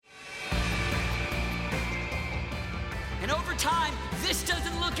time, this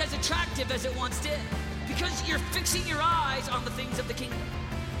doesn't look as attractive as it once did because you're fixing your eyes on the things of the kingdom.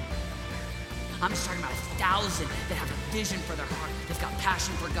 I'm just talking about 1,000 that have a vision for their heart. They've got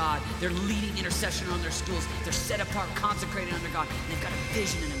passion for God. They're leading intercession on their schools. They're set apart, consecrated under God. And they've got a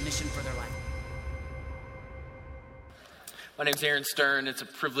vision and a mission for their life. My name's Aaron Stern. It's a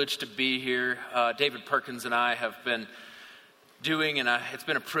privilege to be here. David Perkins and I have been doing, and it's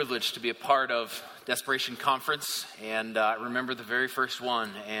been a privilege to be a part of Desperation Conference. And I remember the very first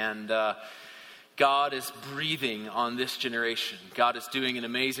one. And God is breathing on this generation. God is doing an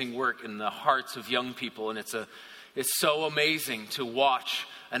amazing work in the hearts of young people. And it's so amazing to watch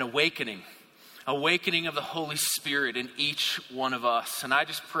an awakening of the Holy Spirit in each one of us. And I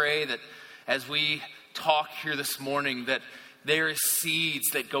just pray that as we talk here this morning, that there is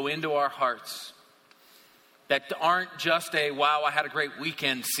seeds that go into our hearts that aren't just wow, I had a great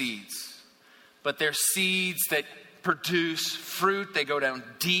weekend seeds, but they're seeds that produce fruit. They go down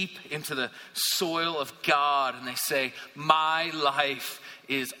deep into the soil of God and they say, my life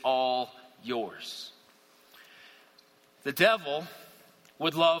is all yours. The devil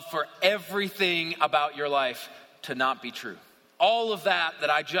would love for everything about your life to not be true. All of that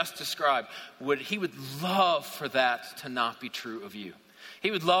I just described, he would love for that to not be true of you.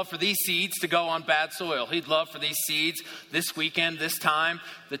 He would love for these seeds to go on bad soil. He'd love for these seeds this weekend, this time,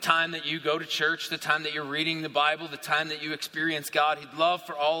 the time that you go to church, the time that you're reading the Bible, the time that you experience God. He'd love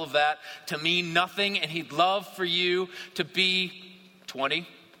for all of that to mean nothing, and he'd love for you to be 20,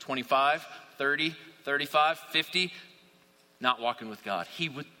 25, 30, 35, 50, not walking with God. He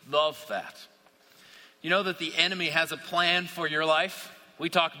would love that. You know that the enemy has a plan for your life? We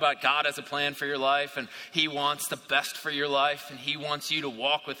talk about God has a plan for your life, and he wants the best for your life, and he wants you to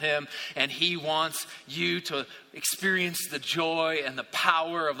walk with him, and he wants you to experience the joy and the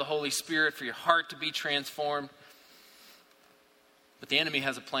power of the Holy Spirit for your heart to be transformed. But the enemy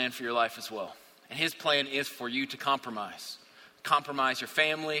has a plan for your life as well. And his plan is for you to compromise. Compromise your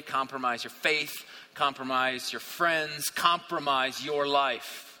family, compromise your faith, compromise your friends, compromise your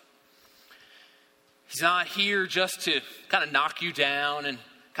life. He's not here just to kind of knock you down and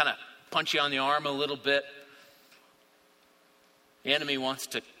kind of punch you on the arm a little bit. The enemy wants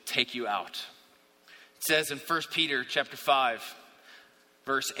to take you out. It says in 1 Peter chapter 5,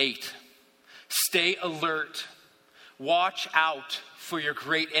 verse 8, stay alert, watch out for your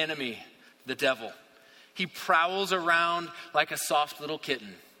great enemy, the devil. He prowls around like a soft little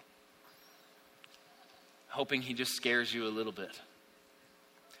kitten, hoping he just scares you a little bit.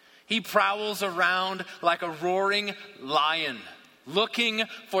 He prowls around like a roaring lion, looking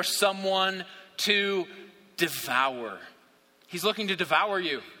for someone to devour. He's looking to devour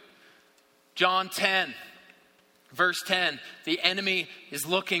you. John 10, verse 10, the enemy is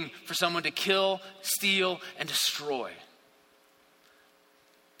looking for someone to kill, steal, and destroy.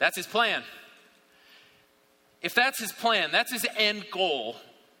 That's his plan. If that's his plan, that's his end goal,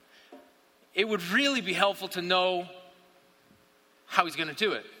 it would really be helpful to know how he's going to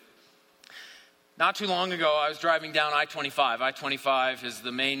do it. Not too long ago, I was driving down I-25. I-25 is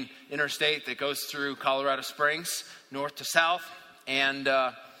the main interstate that goes through Colorado Springs, north to south. And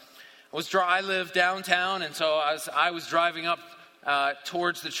I live downtown, and so as I was driving up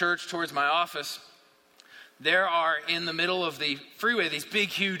towards the church, towards my office, there are in the middle of the freeway these big,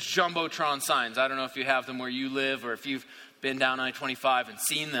 huge Jumbotron signs. I don't know if you have them where you live or if you've been down I-25 and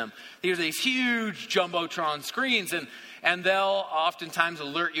seen them. These are these huge Jumbotron screens, and they'll oftentimes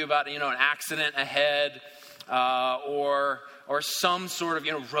alert you about, an accident ahead, or some sort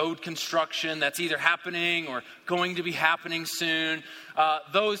of, road construction that's either happening or going to be happening soon.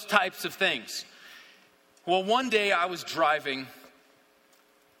 Those types of things. Well, one day I was driving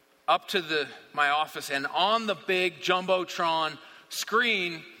up to my office, and on the big Jumbotron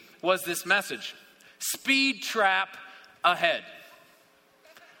screen was this message: speed trap ahead.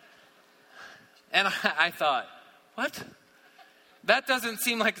 And I thought, what? That doesn't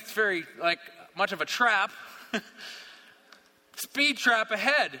seem like it's very much of a trap. Speed trap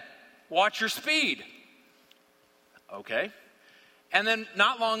ahead. Watch your speed. Okay. And then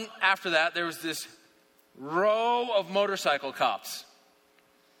not long after that, there was this row of motorcycle cops.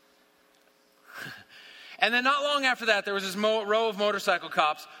 And then not long after that, there was this row of motorcycle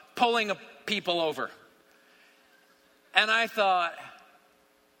cops pulling people over. And I thought,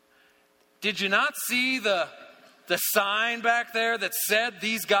 did you not see the sign back there that said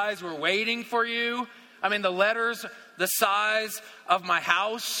these guys were waiting for you? I mean, the letters the size of my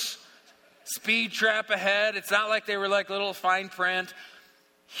house. Speed trap ahead. It's not like they were like little fine print.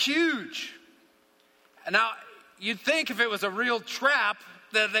 Huge. Now, you'd think if it was a real trap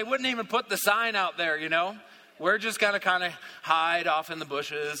that they wouldn't even put the sign out there, we're just going to kind of hide off in the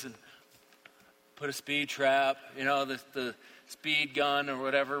bushes and put a speed trap, the speed gun or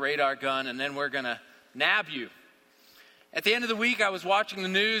whatever, radar gun, and then we're going to nab you. At the end of the week, I was watching the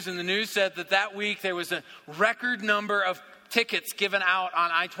news, and the news said that week there was a record number of tickets given out on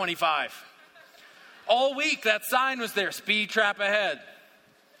I-25. All week, that sign was there, speed trap ahead.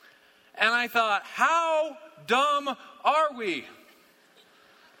 And I thought, how dumb are we?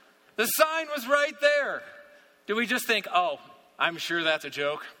 The sign was right there. Do we just think, oh, I'm sure that's a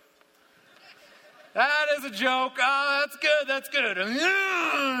joke? That is a joke. Oh, that's good.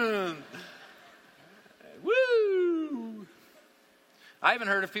 Woo! I haven't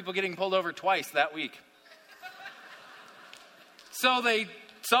heard of people getting pulled over twice that week. So they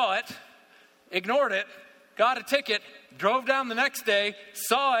saw it, ignored it, got a ticket, drove down the next day,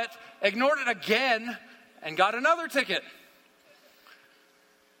 saw it, ignored it again, and got another ticket.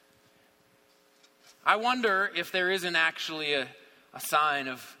 I wonder if there isn't actually a sign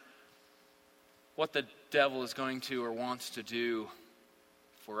of what the devil is going to or wants to do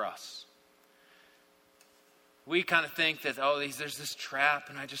for us. We kind of think that, there's this trap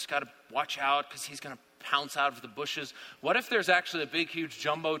and I just got to watch out because he's going to pounce out of the bushes. What if there's actually a big, huge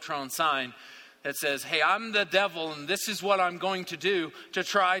Jumbotron sign that says, hey, I'm the devil and this is what I'm going to do to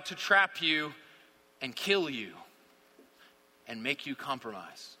try to trap you and kill you and make you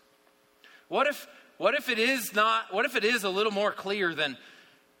compromise? What if it is a little more clear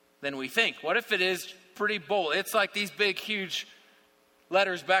than we think? What if it is pretty bold? It's like these big, huge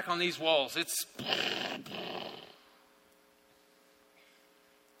letters back on these walls.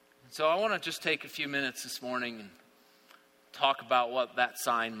 So I want to just take a few minutes this morning and talk about what that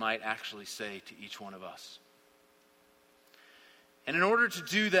sign might actually say to each one of us. And in order to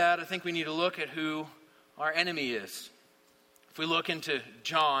do that, I think we need to look at who our enemy is. If we look into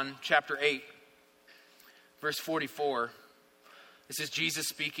John chapter 8, verse 44, this is Jesus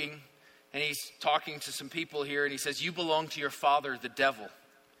speaking, and he's talking to some people here, and he says, you belong to your father, the devil,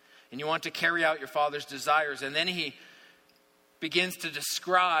 and you want to carry out your father's desires. And then he begins to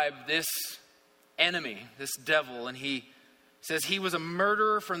describe this enemy, this devil, and he says he was a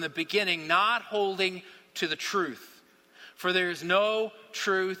murderer from the beginning, not holding to the truth, for there is no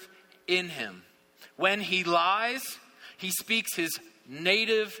truth in him. When he lies, he speaks his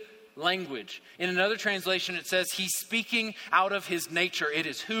native language. In another translation, it says he's speaking out of his nature. It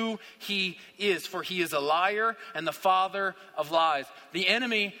is who he is, for he is a liar and the father of lies. The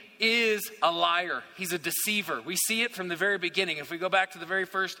enemy is a liar. He's a deceiver. We see it from the very beginning. If we go back to the very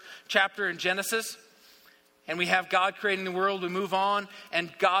first chapter in Genesis, and we have God creating the world, we move on,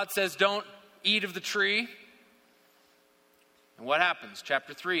 and God says, don't eat of the tree. And what happens?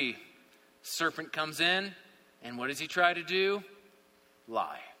 Chapter 3, serpent comes in, and what does he try to do?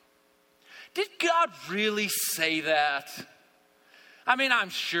 Lie. Did God really say that? I mean, I'm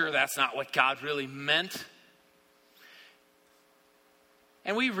sure that's not what God really meant.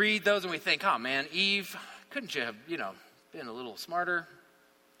 And we read those and we think, oh man, Eve, couldn't you have, been a little smarter?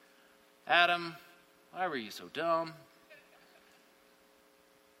 Adam, why were you so dumb?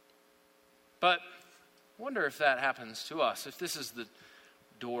 But I wonder if that happens to us, if this is the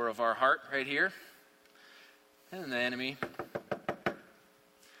door of our heart right here, and the enemy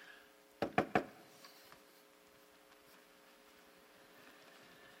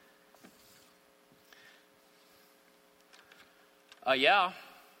yeah.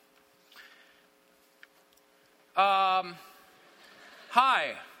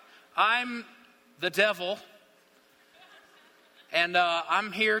 Hi, I'm the devil, and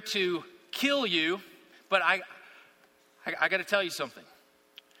I'm here to kill you, but I got to tell you something.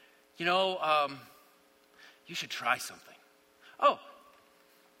 You should try something. Oh,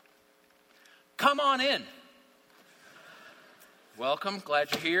 come on in. Welcome,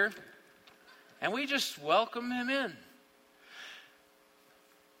 glad you're here. And we just welcome him in.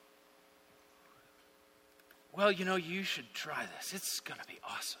 Well, you should try this. It's going to be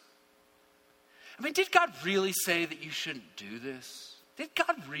awesome. I mean, did God really say that you shouldn't do this? Did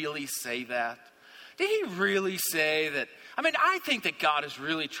God really say that? Did he really say that? I mean, I think that God is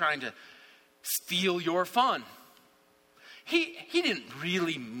really trying to steal your fun. He didn't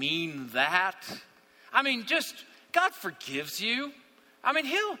really mean that. I mean, God forgives you. I mean,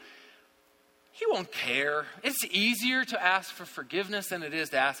 he won't care. It's easier to ask for forgiveness than it is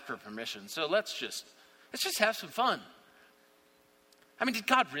to ask for permission. So let's just have some fun. I mean, did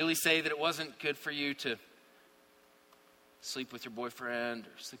God really say that it wasn't good for you to sleep with your boyfriend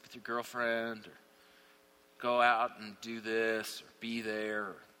or sleep with your girlfriend or go out and do this or be there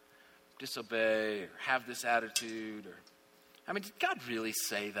or disobey or have this attitude? I mean, did God really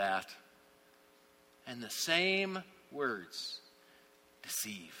say that? And the same words,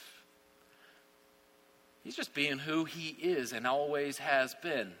 deceive. He's just being who he is and always has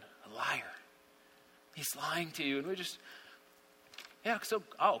been, a liar. He's lying to you, and we just,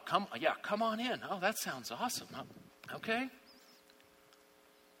 come on in. Oh, that sounds awesome. Okay.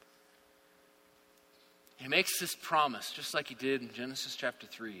 He makes this promise, just like he did in Genesis chapter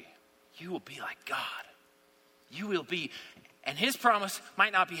 3. You will be like God. You will be. And his promise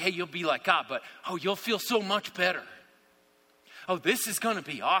might not be, hey, you'll be like God, but, you'll feel so much better. Oh, this is going to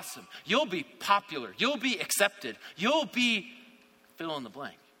be awesome. You'll be popular. You'll be accepted. You'll be fill in the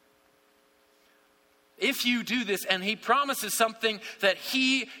blank. If you do this, and he promises something that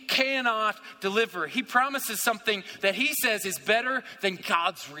he cannot deliver. He promises something that he says is better than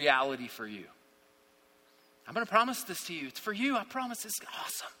God's reality for you. I'm going to promise this to you. It's for you. I promise it's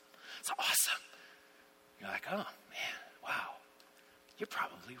awesome. It's awesome. You're like, oh, man, wow. You're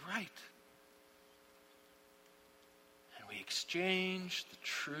probably right. And we exchange the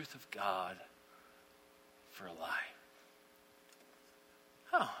truth of God for a lie.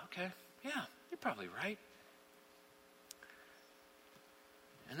 Oh, okay. Yeah, you're probably right.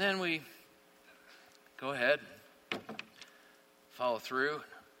 And then we go ahead and follow through.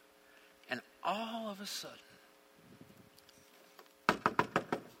 And all of a sudden,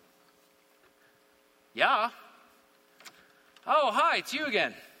 yeah. Oh, hi, it's you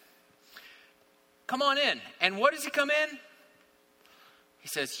again. Come on in. And what does he come in? He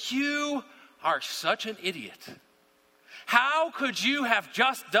says, you are such an idiot. How could you have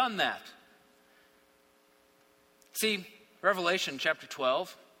just done that? See, Revelation chapter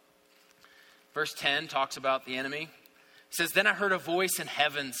 12, verse 10 talks about the enemy. It says, then I heard a voice in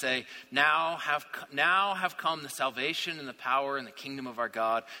heaven say, now have come the salvation and the power and the kingdom of our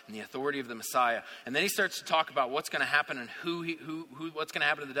God and the authority of the Messiah. And then he starts to talk about what's going to happen and what's going to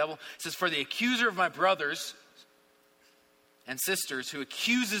happen to the devil. It says, for the accuser of my brothers and sisters who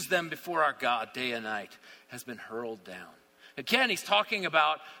accuses them before our God day and night has been hurled down. Again, he's talking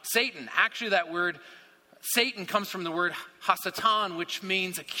about Satan. Actually, that word Satan comes from the word hasatan, which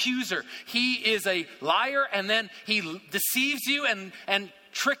means accuser. He is a liar, and then he deceives you and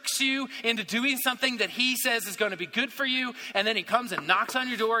tricks you into doing something that he says is going to be good for you. And then he comes and knocks on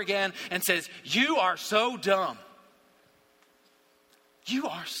your door again and says, you are so dumb. You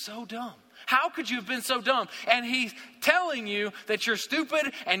are so dumb. How could you have been so dumb? And he's telling you that you're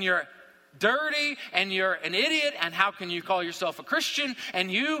stupid and you're dirty and you're an idiot. And how can you call yourself a Christian?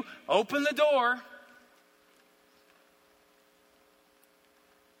 And you open the door.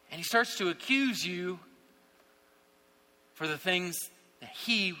 And he starts to accuse you for the things that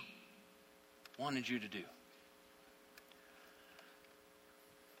he wanted you to do.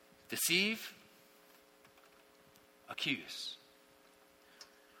 Deceive, accuse.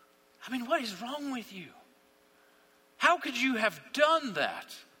 I mean, what is wrong with you? How could you have done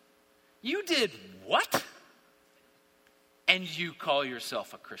that? You did what? And you call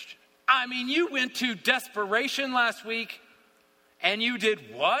yourself a Christian. I mean, you went to desperation last week. And you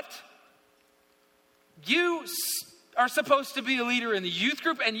did what? You are supposed to be a leader in the youth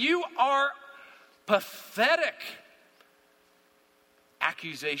group, and you are pathetic.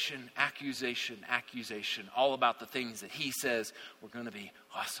 Accusation, accusation, accusation. All about the things that he says were going to be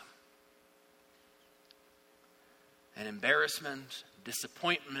awesome. And embarrassment,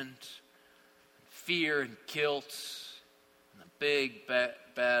 disappointment, fear and guilt, and the big,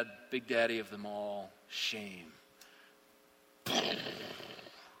 bad big daddy of them all, shame.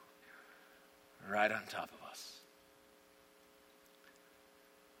 Right on top of us.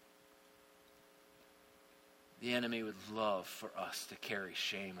 The enemy would love for us to carry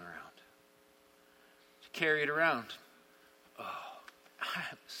shame around. To carry it around.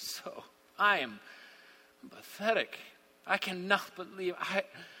 Oh, I am pathetic. I cannot believe, I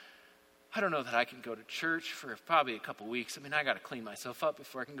don't know that I can go to church for probably a couple weeks. I mean, I got to clean myself up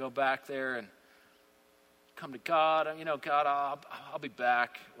before I can go back there and come to God. You know, God, I'll be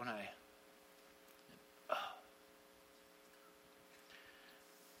back when I...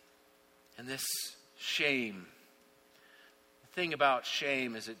 And this shame, the thing about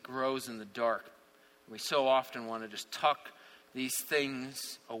shame is it grows in the dark. We so often want to just tuck these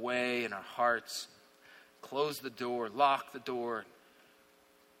things away in our hearts, close the door, lock the door,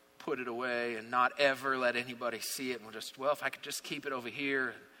 put it away, and not ever let anybody see it. And we'll just, well, if I could just keep it over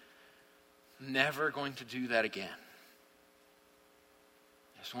here. Never going to do that again.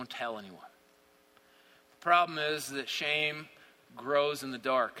 I just won't tell anyone. The problem is that shame grows in the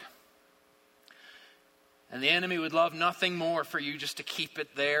dark. And the enemy would love nothing more for you just to keep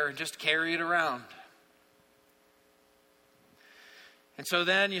it there and just carry it around. And so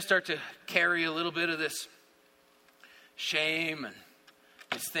then you start to carry a little bit of this shame and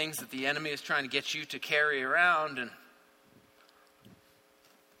these things that the enemy is trying to get you to carry around. And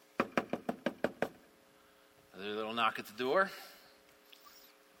another little knock at the door.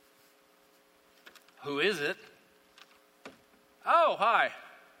 Who is it? Oh, hi.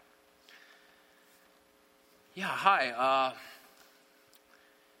 Yeah, hi.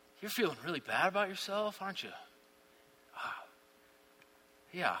 You're feeling really bad about yourself, aren't you?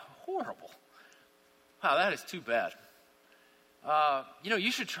 Yeah, horrible. Wow, that is too bad.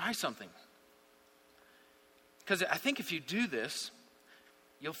 You should try something. Because I think if you do this,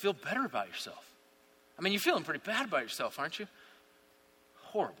 you'll feel better about yourself. I mean, you're feeling pretty bad about yourself, aren't you?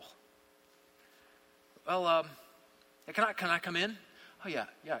 Horrible. Well, can I come in? Oh,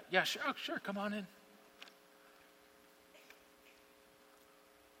 yeah, sure, come on in.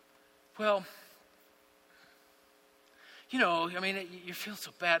 Well, you feel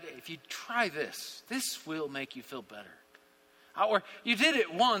so bad. If you try this will make you feel better. Or you did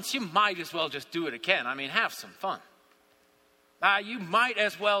it once, you might as well just do it again. I mean, have some fun. You might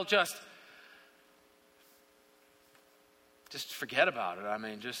as well just forget about it. I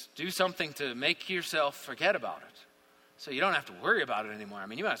mean, just do something to make yourself forget about it. So you don't have to worry about it anymore. I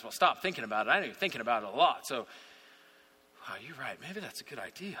mean, you might as well stop thinking about it. I know you're thinking about it a lot. So, you're right. Maybe that's a good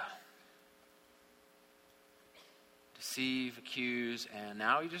idea. Deceive, accuse, and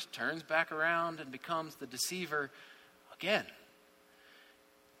now he just turns back around and becomes the deceiver again.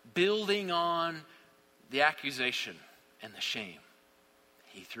 Building on the accusation and the shame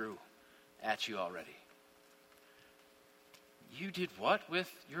he threw at you already. You did what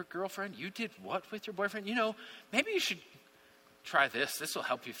with your girlfriend? You did what with your boyfriend? Maybe you should try this. This will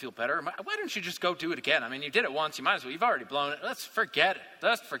help you feel better. Why don't you just go do it again? I mean, you did it once. You might as well. You've already blown it. Let's forget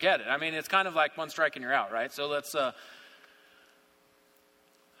it. I mean, it's kind of like one strike and you're out, right? So let's, oh,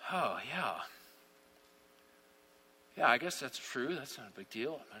 yeah. Yeah, I guess that's true. That's not a big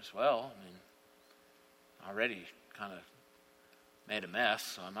deal. Might as well. I mean, already kind of made a mess,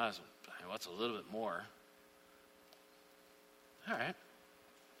 so I might as well. What's a little bit more? All right.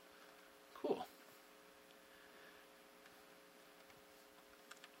 Cool.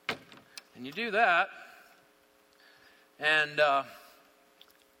 And you do that, and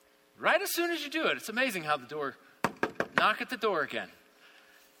right as soon as you do it, it's amazing how knock at the door again.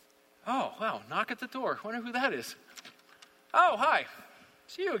 Oh, wow, knock at the door. Wonder who that is. Oh, hi.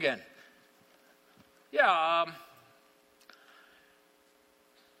 It's you again. Yeah,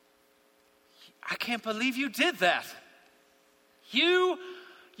 I can't believe you did that. You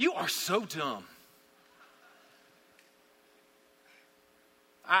are so dumb.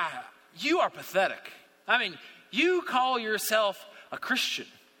 You are pathetic. I mean, you call yourself a Christian.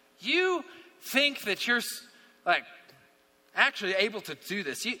 You think that you're actually able to do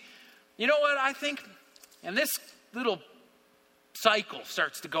this. You know what I think? And this little cycle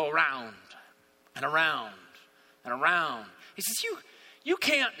starts to go around and around and around. He says, you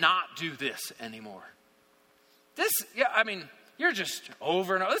can't not do this anymore. You're just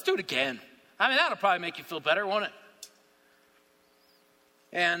over and over. Let's do it again. I mean, that'll probably make you feel better, won't it?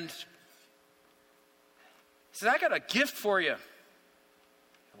 And he says, I got a gift for you.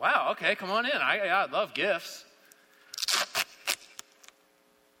 Wow, okay, come on in. I love gifts.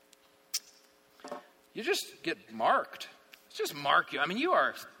 You just get marked. It's just mark you. I mean,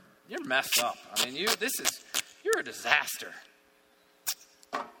 you're messed up. I mean, you're a disaster.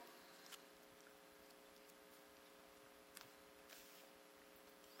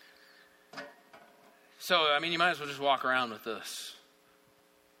 So, I mean, you might as well just walk around with this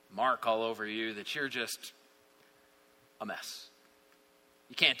mark all over you that you're just a mess.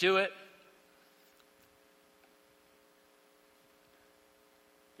 You can't do it.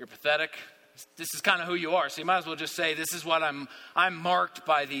 You're pathetic. This is kind of who you are. So you might as well just say, this is what I'm marked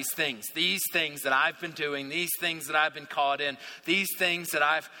by these things. These things that I've been doing. These things that I've been caught in. These things that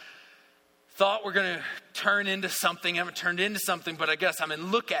I've thought were going to turn into something. I haven't turned into something, but I guess,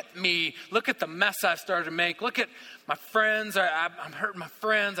 look at me. Look at the mess I've started to make. Look at my friends. I'm hurting my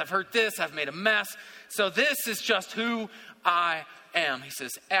friends. I've hurt this. I've made a mess. So this is just who I am. He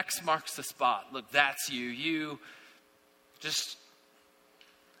says, X marks the spot. Look, that's you. This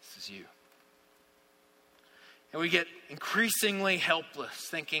is you. And we get increasingly helpless,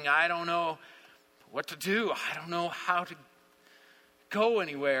 thinking, I don't know what to do. I don't know how to go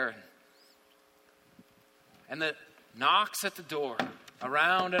anywhere. And the knocks at the door,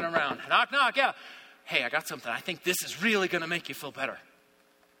 around and around. Knock, knock, yeah. Hey, I got something. I think this is really going to make you feel better.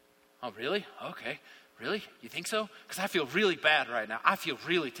 Oh, really? Okay. Really? You think so? Because I feel really bad right now. I feel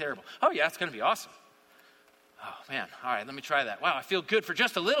really terrible. Oh, yeah, it's going to be awesome. Oh, man, all right, let me try that. Wow, I feel good for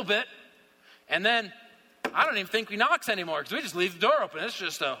just a little bit. And then I don't even think we knocks anymore because we just leave the door open. It's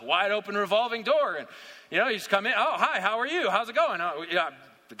just a wide open revolving door. And, you just come in. Oh, hi, how are you? How's it going? Oh, yeah,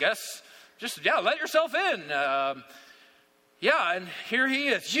 I guess let yourself in. And here he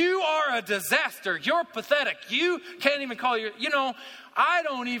is. You are a disaster. You're pathetic. You can't even call I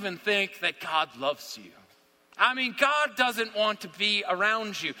don't even think that God loves you. I mean, God doesn't want to be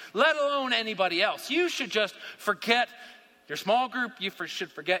around you, let alone anybody else. You should just forget your small group. You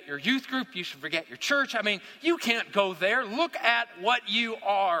should forget your youth group. You should forget your church. I mean, you can't go there. Look at what you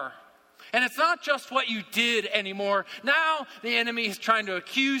are. And it's not just what you did anymore. Now the enemy is trying to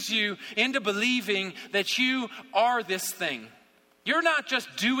accuse you into believing that you are this thing. You're not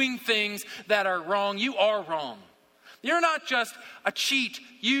just doing things that are wrong. You are wrong. You're not just a cheat.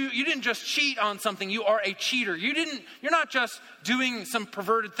 You didn't just cheat on something. You are a cheater. You're not just doing some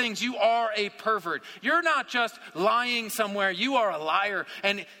perverted things. You are a pervert. You're not just lying somewhere. You are a liar.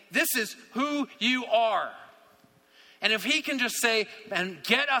 And this is who you are. And if he can just say and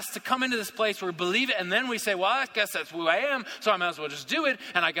get us to come into this place where we believe it, and then we say, well, I guess that's who I am, so I might as well just do it,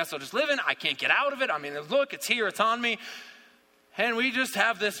 and I guess I'll just live in it. I can't get out of it. I mean, look, it's here, it's on me. And we just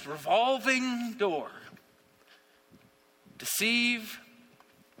have this revolving door. Deceive,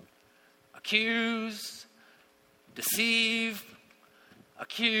 accuse, deceive,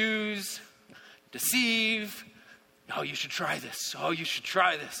 accuse, deceive. Oh, you should try this. Oh, you should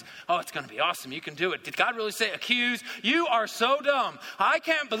try this. Oh, it's going to be awesome. You can do it. Did God really say accuse? You are so dumb. I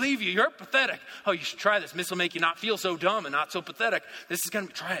can't believe you. You're pathetic. Oh, you should try this. This will make you not feel so dumb and not so pathetic. This is going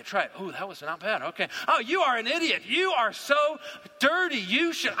to try it. Oh, that was not bad. Okay. Oh, you are an idiot. You are so dirty.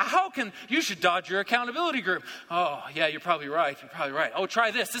 You should dodge your accountability group. Oh, yeah, you're probably right. Oh,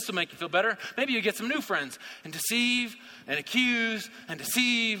 try this. This will make you feel better. Maybe you get some new friends. And deceive and accuse and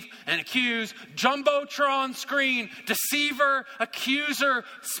deceive and accuse. Jumbotron screen. Deceiver, accuser,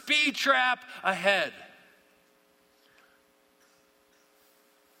 speed trap ahead.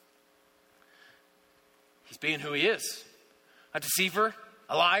 He's being who he is. A deceiver,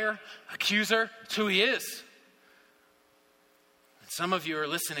 a liar, accuser. It's who he is. And some of you are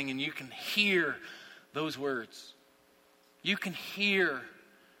listening and you can hear those words. You can hear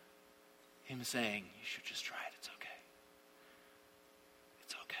him saying, you should just try it. It's okay.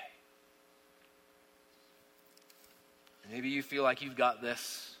 It's okay. Maybe you feel like you've got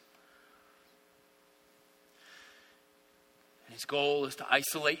this. And his goal is to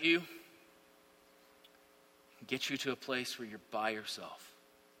isolate you and get you to a place where you're by yourself.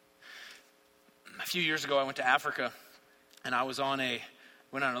 A few years ago, I went to Africa, and I went on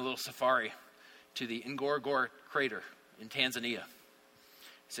a little safari to the Ngorongoro crater in Tanzania.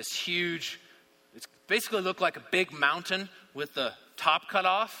 It's this huge, it basically looked like a big mountain with the top cut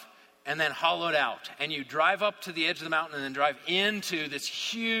off and then hollowed out. And you drive up to the edge of the mountain and then drive into this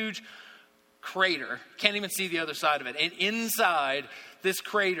huge crater. Can't even see the other side of it. And inside this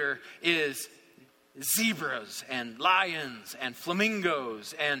crater is zebras and lions and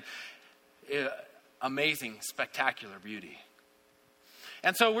flamingos and amazing, spectacular beauty.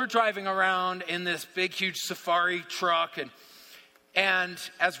 And so we're driving around in this big, huge safari truck. And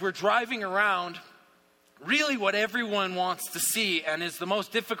as we're driving around, really what everyone wants to see and is the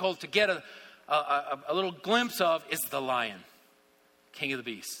most difficult to get a little glimpse of is the lion, king of the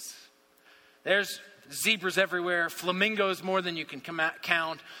beasts. There's zebras everywhere, flamingos more than you can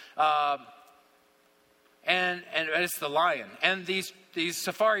count, and it's the lion. And these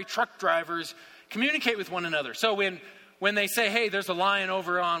safari truck drivers communicate with one another. So when they say, hey, there's a lion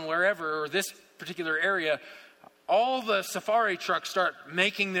over on wherever or this particular area, all the safari trucks start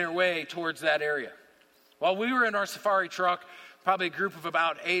making their way towards that area. While we were in our safari truck, probably a group of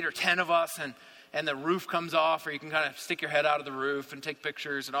about 8 or 10 of us, and the roof comes off, or you can kind of stick your head out of the roof and take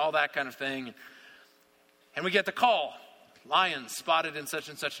pictures and all that kind of thing. And we get the call, lions spotted in such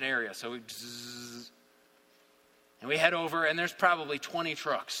and such an area. So we head over, and there's probably 20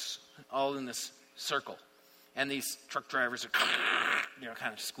 trucks all in this circle. And these truck drivers are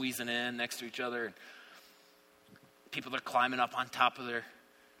kind of squeezing in next to each other. And people are climbing up on top of their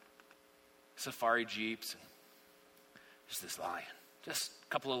safari jeeps. There's this lion, just a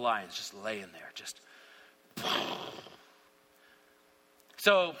couple of lions just laying there,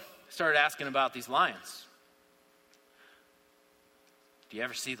 So started asking about these lions. Do you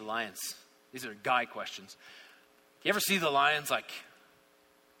ever see the lions? These are guy questions. Do you ever see the lions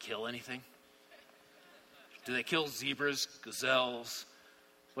kill anything? Do they kill zebras, gazelles?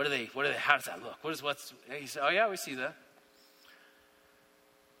 What do they? How does that look? He said, oh yeah, we see that.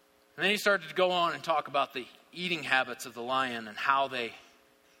 And then he started to go on and talk about the eating habits of the lion and how they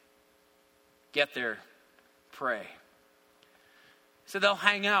get their prey. So they'll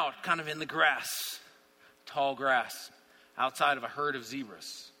hang out kind of in the grass, tall grass, outside of a herd of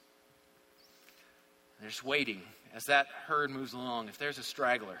zebras. They're just waiting as that herd moves along. If there's a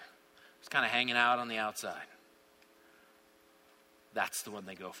straggler, it's kind of hanging out on the outside, that's the one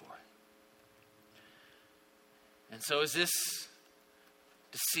they go for. And so as this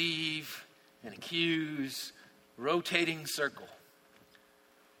deceive and accuse, rotating circle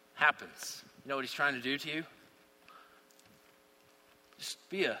happens, you know what he's trying to do to you? Just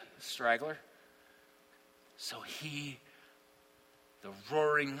be a straggler. So he, the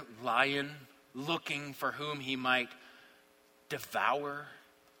roaring lion, looking for whom he might devour,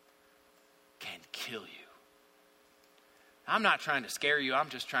 can kill you. I'm not trying to scare you. I'm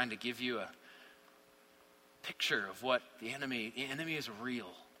just trying to give you a picture of what the enemy is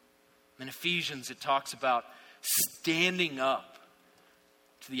real. In Ephesians, it talks about standing up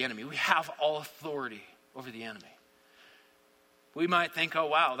to the enemy. We have all authority over the enemy. We might think, oh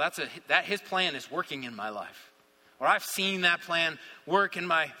wow, that his plan is working in my life. Or I've seen that plan work in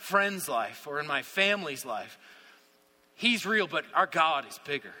my friend's life or in my family's life. He's real, but our God is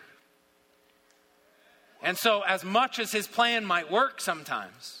bigger. And so as much as his plan might work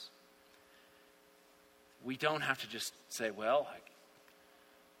sometimes, we don't have to just say, well,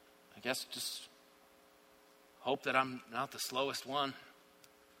 I guess just hope that I'm not the slowest one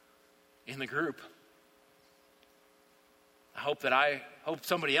in the group. I hope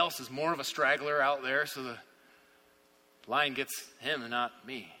somebody else is more of a straggler out there so the lion gets him and not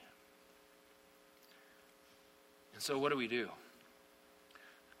me. And so what do?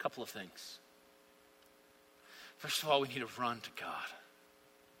 A couple of things. First of all, we need to run to God.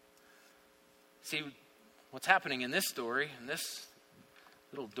 See, what's happening in this story, in this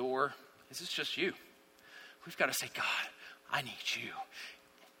little door, is it's just you. We've got to say, God, I need you.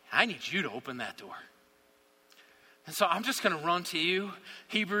 I need you to open that door. And so I'm just going to run to you.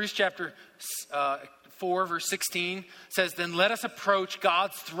 Hebrews chapter 4, verse 16 says, then let us approach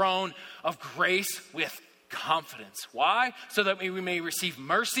God's throne of grace with confidence. Why? So that we may receive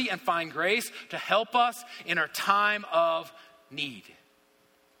mercy and find grace to help us in our time of need.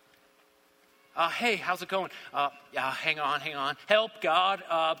 Hey, how's it going? Hang on. Help, God.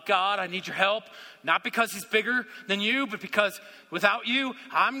 God, I need your help. Not because he's bigger than you, but because without you,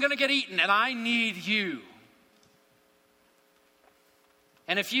 I'm going to get eaten and I need you.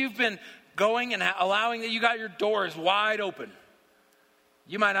 And if you've been going and allowing that you got your doors wide open,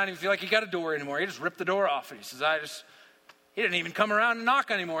 you might not even feel like you got a door anymore. You just rip the door off. And he says, he didn't even come around and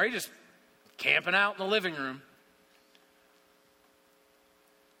knock anymore. He just camping out in the living room.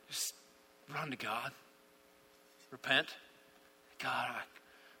 Just run to God. Repent. God, I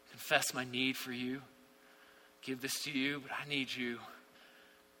confess my need for you. Give this to you, but I need you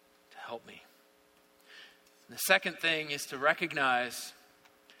to help me. And the second thing is to recognize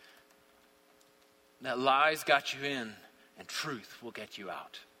that lies got you in and truth will get you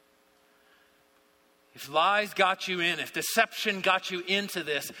out. If lies got you in, if deception got you into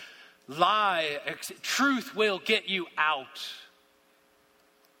this, truth will get you out.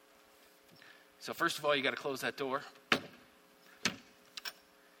 So first of all, you got to close that door. All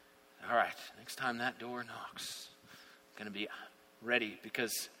right, next time that door knocks, I'm going to be ready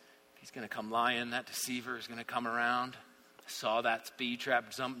because he's going to come lying. That deceiver is going to come around. I saw that speed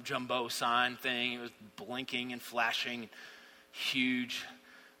trap jumbo sign thing. It was blinking and flashing, huge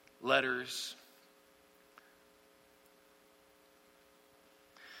letters.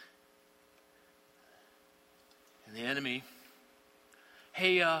 And the enemy,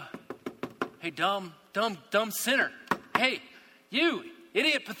 hey, dumb sinner. Hey, you,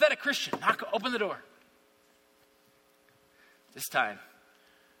 idiot, pathetic Christian, open the door. This time,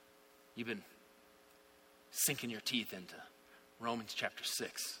 you've been sinking your teeth into Romans chapter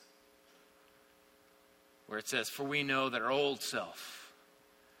 6, where it says, for we know that our old self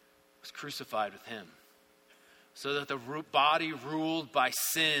was crucified with him, so that the body ruled by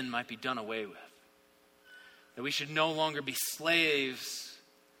sin might be done away with, that we should no longer be slaves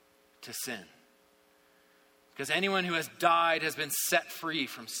to sin. Because anyone who has died has been set free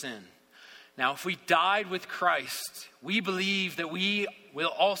from sin. Now, if we died with Christ, we believe that we will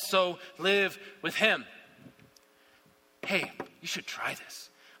also live with him. Hey, you should try this.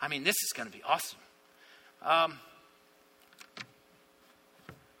 I mean, this is going to be awesome.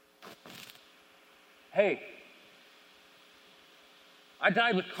 Hey, I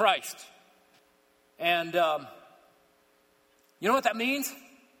died with Christ. And you know what that means?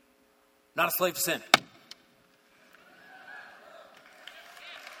 Not a slave to sin.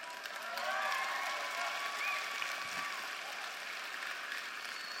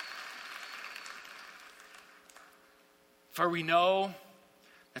 For we know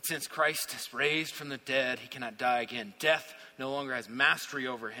that since Christ is raised from the dead, he cannot die again. Death no longer has mastery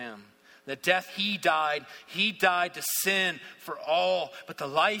over him. The death he died to sin for all. But the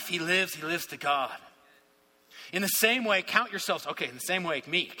life he lives to God. In the same way, count yourselves. Okay, in the same way,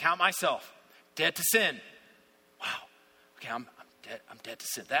 count myself. Dead to sin. Wow. Okay, I'm dead to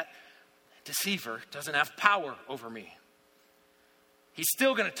sin. That deceiver doesn't have power over me. He's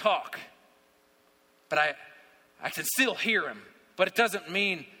still going to talk. But I can still hear him. But it doesn't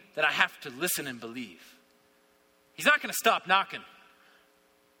mean that I have to listen and believe. He's not going to stop knocking.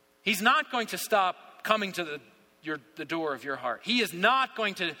 He's not going to stop coming to the door of your heart. He is not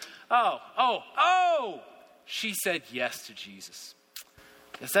going to, she said yes to Jesus.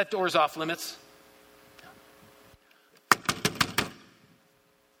 Yes, that door's off limits.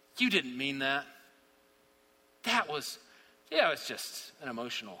 You didn't mean that. It was just an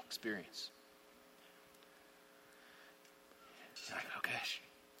emotional experience. Like, okay,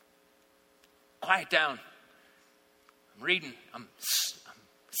 quiet down. I'm reading. I'm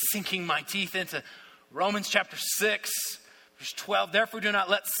sinking my teeth into Romans chapter 6, verse 12. Therefore, do not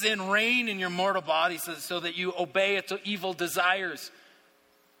let sin reign in your mortal body so that you obey its evil desires.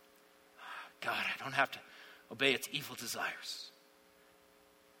 God, I don't have to obey its evil desires.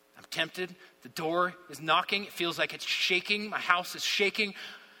 I'm tempted. The door is knocking. It feels like it's shaking. My house is shaking.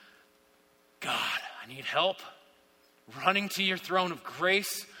 God, I need help. Running to your throne of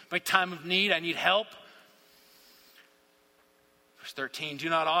grace. My time of need, I need help. Verse 13, do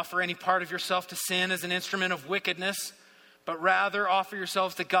not offer any part of yourself to sin as an instrument of wickedness, but rather offer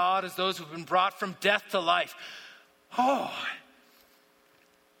yourselves to God as those who have been brought from death to life. Oh,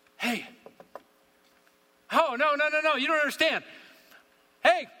 hey. Oh, no, you don't understand.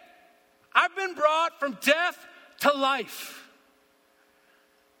 Hey, I've been brought from death to life.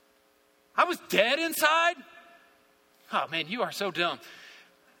 I was dead inside. Oh man, you are so dumb.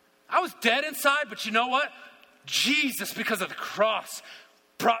 I was dead inside, but you know what? Jesus, because of the cross,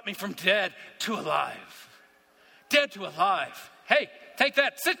 brought me from dead to alive. Dead to alive. Hey, take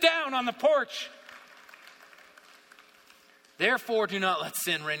that. Sit down on the porch. Therefore, do not let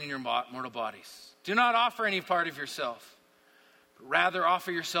sin reign in your mortal bodies. Do not offer any part of yourself, but rather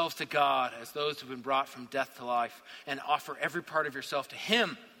offer yourselves to God as those who have been brought from death to life, and offer every part of yourself to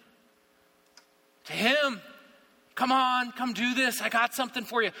Him. To Him. Come on, come do this. I got something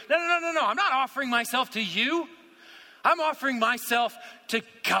for you. No. I'm not offering myself to you. I'm offering myself to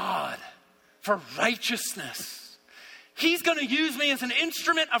God for righteousness. He's going to use me as an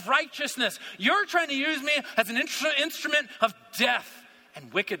instrument of righteousness. You're trying to use me as an instrument of death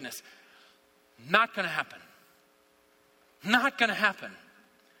and wickedness. Not going to happen. Not going to happen.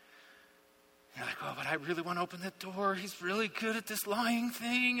 You're like, oh, but I really want to open that door. He's really good at this lying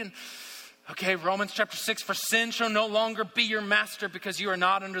thing. And okay, Romans chapter 6, for sin shall no longer be your master because you are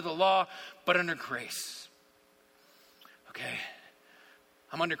not under the law, but under grace. Okay,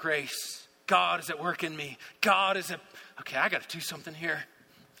 I'm under grace. God is at work in me. Okay, I got to do something here.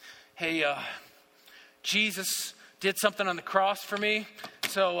 Hey, Jesus did something on the cross for me.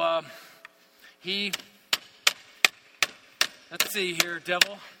 So, let's see here,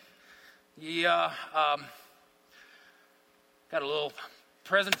 devil. He, got a little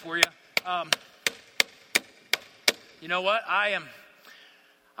present for you. You know what?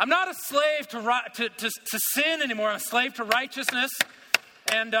 I'm not a slave to sin anymore. I'm a slave to righteousness.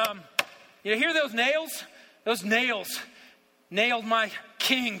 And you hear those nails? Those nails nailed my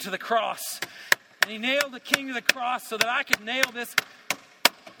king to the cross. And he nailed the king to the cross so that I could nail this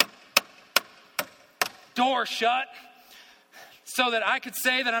door shut. So that I could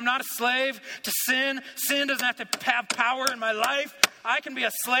say that I'm not a slave to sin. Sin doesn't have to have power in my life. I can be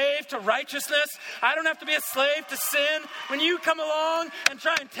a slave to righteousness. I don't have to be a slave to sin. When you come along and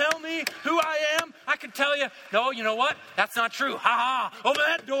try and tell me who I am, I can tell you, no, you know what? That's not true. Open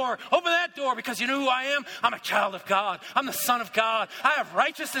that door because you know who I am? I'm a child of God. I'm the son of God. I have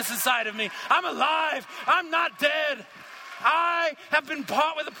righteousness inside of me. I'm alive. I'm not dead. I have been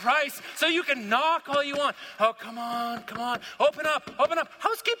bought with a price, so you can knock all you want. Oh, come on. Open up.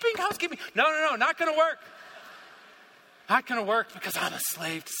 Housekeeping. No, not going to work. Not going to work because I'm a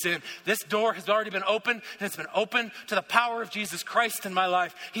slave to sin. This door has already been opened, and it's been opened to the power of Jesus Christ in my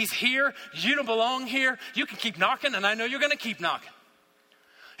life. He's here. You don't belong here. You can keep knocking, and I know you're going to keep knocking.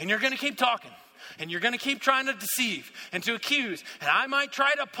 And you're going to keep talking. And you're going to keep trying to deceive and to accuse. And I might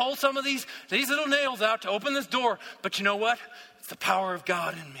try to pull some of these little nails out to open this door. But you know what? It's the power of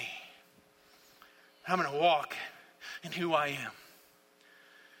God in me. I'm going to walk in who I am.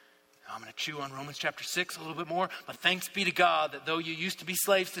 I'm going to chew on Romans chapter 6 a little bit more. But thanks be to God that though you used to be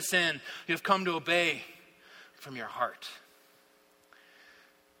slaves to sin, you have come to obey from your heart.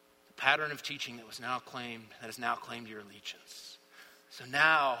 pattern of teaching that has now claimed your allegiance. So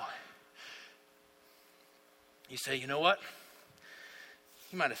now, you say, you know what?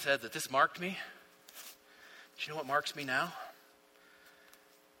 You might have said that this marked me. But you know what marks me now?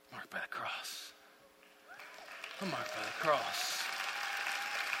 Marked by the cross. I'm marked by the cross.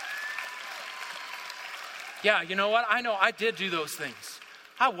 Yeah, you know what? I know I did do those things.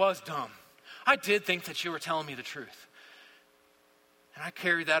 I was dumb. I did think that you were telling me the truth. And I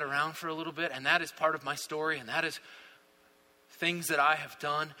carried that around for a little bit, and that is part of my story, and that is things that I have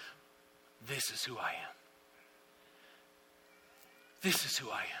done. This is who I am. This is who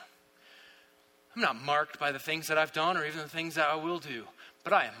I am. I'm not marked by the things that I've done or even the things that I will do,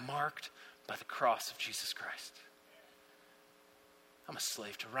 but I am marked by the cross of Jesus Christ. I'm a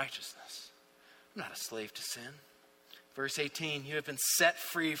slave to righteousness. I'm not a slave to sin. Verse 18, you have been set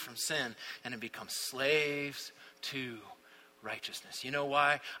free from sin and have become slaves to righteousness. You know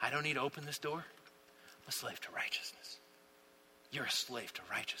why I don't need to open this door? I'm a slave to righteousness. You're a slave to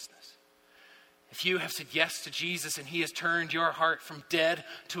righteousness. If you have said yes to Jesus and he has turned your heart from dead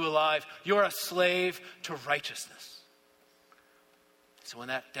to alive, you're a slave to righteousness. So when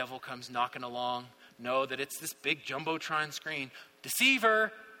that devil comes knocking along, know that it's this big jumbotron screen.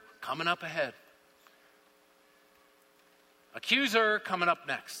 Deceiver coming up ahead. Accuser coming up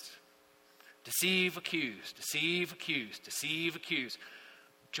next. Deceive, accuse, deceive, accuse, deceive, accuse.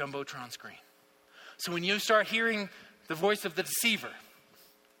 Jumbotron screen. So when you start hearing the voice of the deceiver,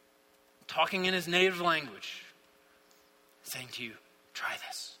 talking in his native language, saying to you, try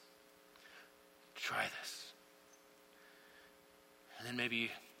this. Try this. And then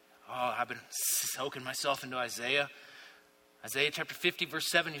maybe, I've been soaking myself into Isaiah. Isaiah chapter 50, verse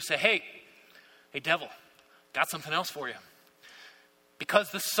 7, you say, hey devil, got something else for you.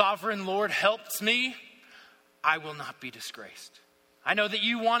 Because the sovereign Lord helps me, I will not be disgraced. I know that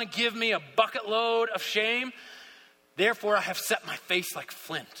you want to give me a bucket load of shame. Therefore, I have set my face like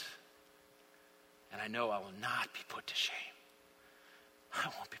flint. And I know I will not be put to shame. I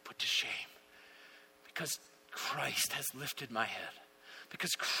won't be put to shame. Because Christ has lifted my head.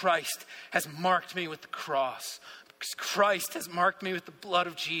 Because Christ has marked me with the cross. Because Christ has marked me with the blood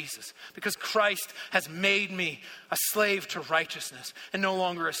of Jesus. Because Christ has made me a slave to righteousness and no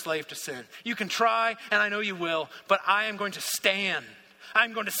longer a slave to sin. You can try, and I know you will, but I am going to stand.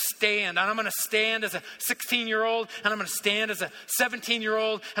 I'm going to stand. And I'm going to stand as a 16-year-old, and I'm going to stand as a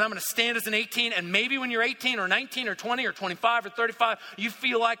 17-year-old, and I'm going to stand as an 18. And maybe when you're 18 or 19 or 20 or 25 or 35, you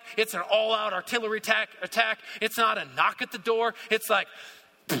feel like it's an all-out artillery attack. It's not a knock at the door. It's like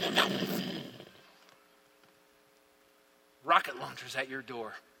rocket launchers at your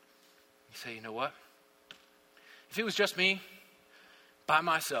door. You say, you know what? If it was just me, by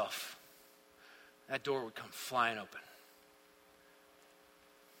myself, that door would come flying open.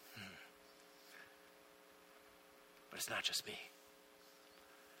 But it's not just me.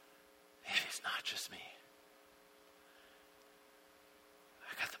 It is not just me.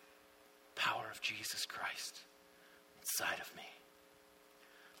 I got the power of Jesus Christ inside of me.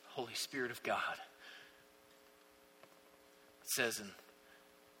 The Holy Spirit of God. It says in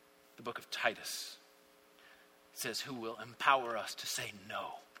the book of Titus, it says, who will empower us to say no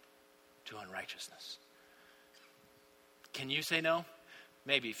to unrighteousness. Can you say no?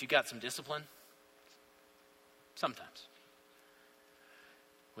 Maybe if you got some discipline. Sometimes.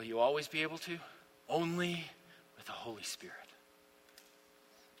 Will you always be able to? Only with the Holy Spirit.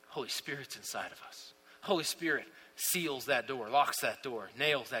 Holy Spirit's inside of us. Holy Spirit seals that door, locks that door,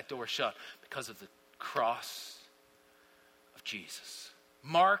 nails that door shut because of the cross of Jesus.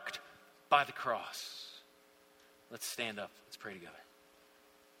 Marked by the cross. Let's stand up. Let's pray together.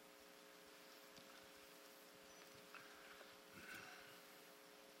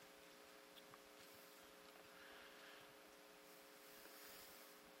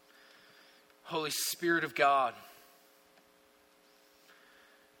 Holy Spirit of God,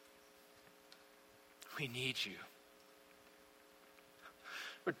 we need you.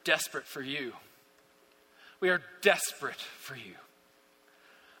 We're desperate for you. We are desperate for you.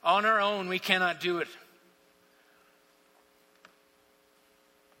 On our own, we cannot do it.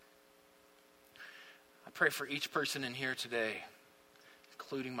 I pray for each person in here today,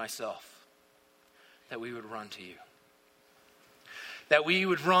 including myself, that we would run to you. That we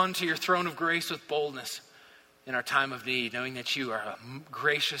would run to your throne of grace with boldness in our time of need, knowing that you are a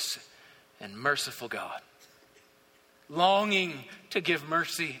gracious and merciful God. Longing to give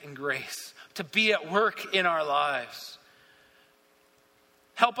mercy and grace, to be at work in our lives.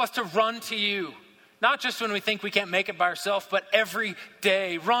 Help us to run to you, not just when we think we can't make it by ourselves, but every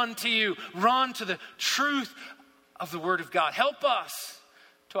day. Run to you. Run to the truth of the Word of God. Help us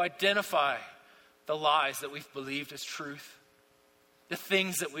to identify the lies that we've believed as truth, the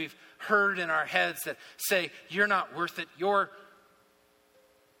things that we've heard in our heads that say, you're not worth it,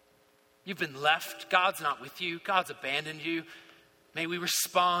 you've been left, God's not with you, God's abandoned you. May we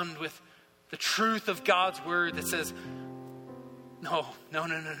respond with the truth of God's word that says, no.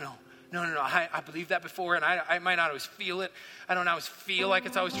 I believed that before, and I might not always feel it. I don't always feel like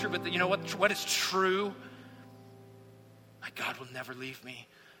it's always true, but you know what is true? My God will never leave me,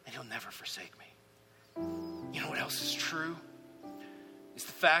 and he'll never forsake me. You know what else is true? Is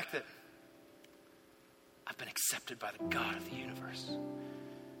the fact that I've been accepted by the God of the universe.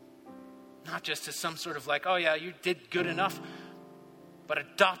 Not just as some sort of like, oh yeah, you did good enough, but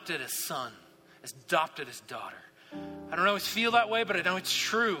adopted as son, as adopted as daughter. I don't always feel that way, but I know it's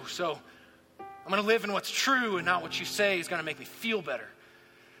true. So I'm going to live in what's true and not what you say is going to make me feel better.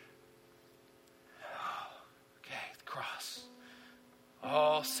 Okay, the cross.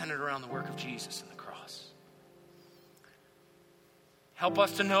 All centered around the work of Jesus and the cross. Help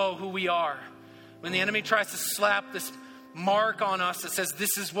us to know who we are. When the enemy tries to slap this mark on us that says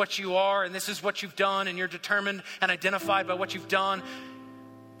this is what you are and this is what you've done and you're determined and identified by what you've done,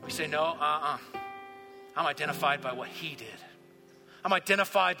 we say, no, I'm identified by what he did. I'm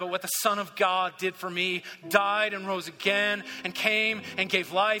identified by what the Son of God did for me, died and rose again and came and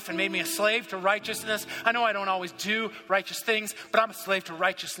gave life and made me a slave to righteousness. I know I don't always do righteous things, but I'm a slave to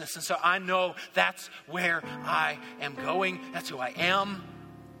righteousness. And so I know that's where I am going. That's who I am.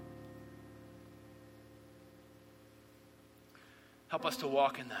 Help us to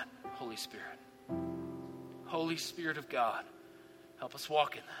walk in that, Holy Spirit. Holy Spirit of God, help us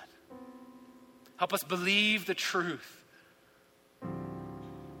walk in that. Help us believe the truth.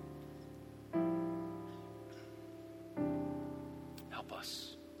 Help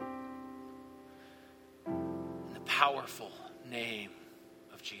us. In the powerful name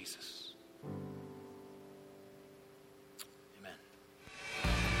of Jesus. Amen.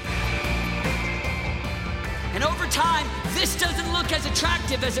 And over time, this doesn't look as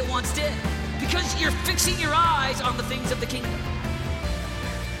attractive as it once did because you're fixing your eyes on the things of the kingdom.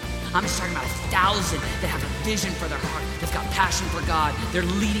 I'm just talking about 1,000 that have a vision for their heart. They've got passion for God. They're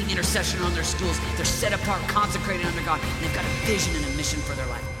leading intercession on their schools. They're set apart, consecrated under God. And they've got a vision and a mission for their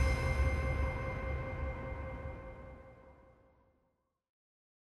life.